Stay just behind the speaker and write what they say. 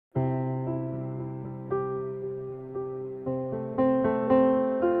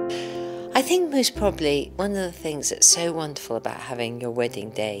I think most probably one of the things that's so wonderful about having your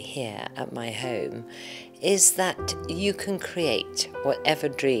wedding day here at my home is that you can create whatever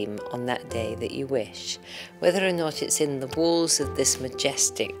dream on that day that you wish, whether or not it's in the walls of this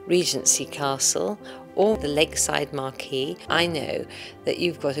majestic Regency castle or the lakeside marquee. I know that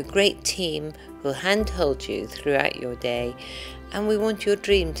you've got a great team who'll handhold you throughout your day, and we want your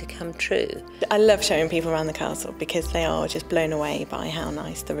dream to come true. I love showing people around the castle because they are just blown away by how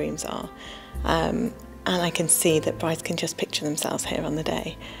nice the rooms are. And I can see that brides can just picture themselves here on the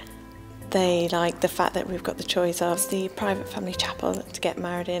day. They like the fact that we've got the choice of the private family chapel to get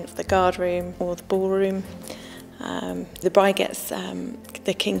married in, the guard room or the ballroom. The bride gets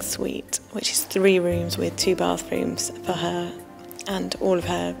the King's Suite, which is 3 rooms with 2 bathrooms for her and all of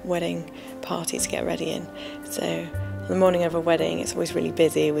her wedding parties to get ready in. So on the morning of a wedding, it's always really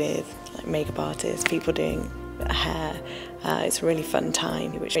busy with like makeup artists, people doing hair. It's a really fun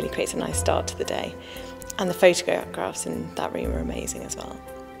time, which really creates a nice start to the day. And the photographs in that room are amazing as well.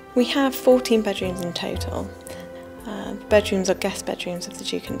 We have 14 bedrooms in total. The bedrooms are guest bedrooms of the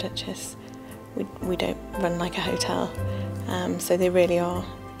Duke and Duchess. We don't run like a hotel, so they really are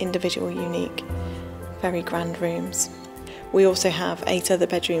individual, unique, very grand rooms. We also have 8 other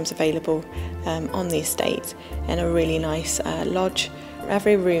bedrooms available on the estate in a really nice lodge.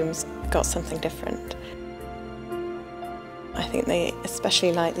 Every room's got something different. I think they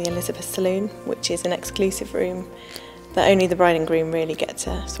especially like the Elizabeth Saloon, which is an exclusive room that only the bride and groom really get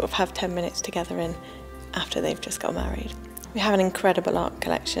to sort of have 10 minutes together in after they've just got married. We have an incredible art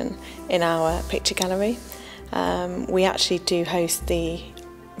collection in our picture gallery. We actually do host the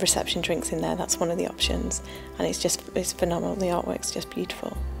reception drinks in there, that's one of the options, and it's phenomenal, the artwork's just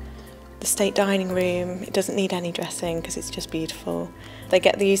beautiful. The state dining room, it doesn't need any dressing because it's just beautiful. They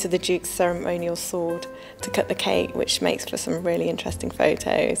get the use of the Duke's ceremonial sword to cut the cake, which makes for some really interesting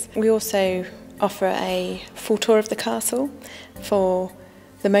photos. We also offer a full tour of the castle for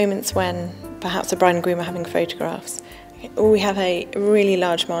the moments when perhaps the bride and groom are having photographs. We have a really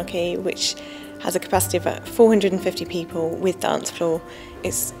large marquee which has a capacity of 450 people with dance floor.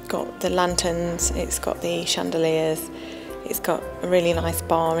 It's got the lanterns, it's got the chandeliers, it's got a really nice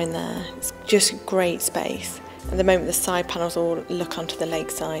bar in there. It's just a great space. At the moment the side panels all look onto the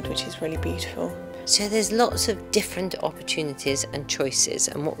lakeside, which is really beautiful. So there's lots of different opportunities and choices,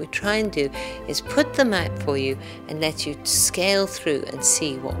 and what we try and do is put them out for you and let you scale through and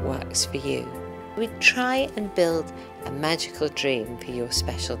see what works for you. We try and build a magical dream for your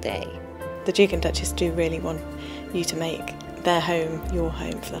special day. The Duke and Duchess do really want you to make their home your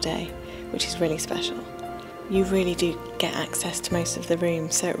home for the day, which is really special. You really do get access to most of the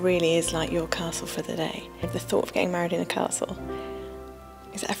rooms, so it really is like your castle for the day. The thought of getting married in a castle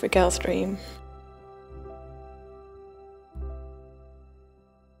is every girl's dream.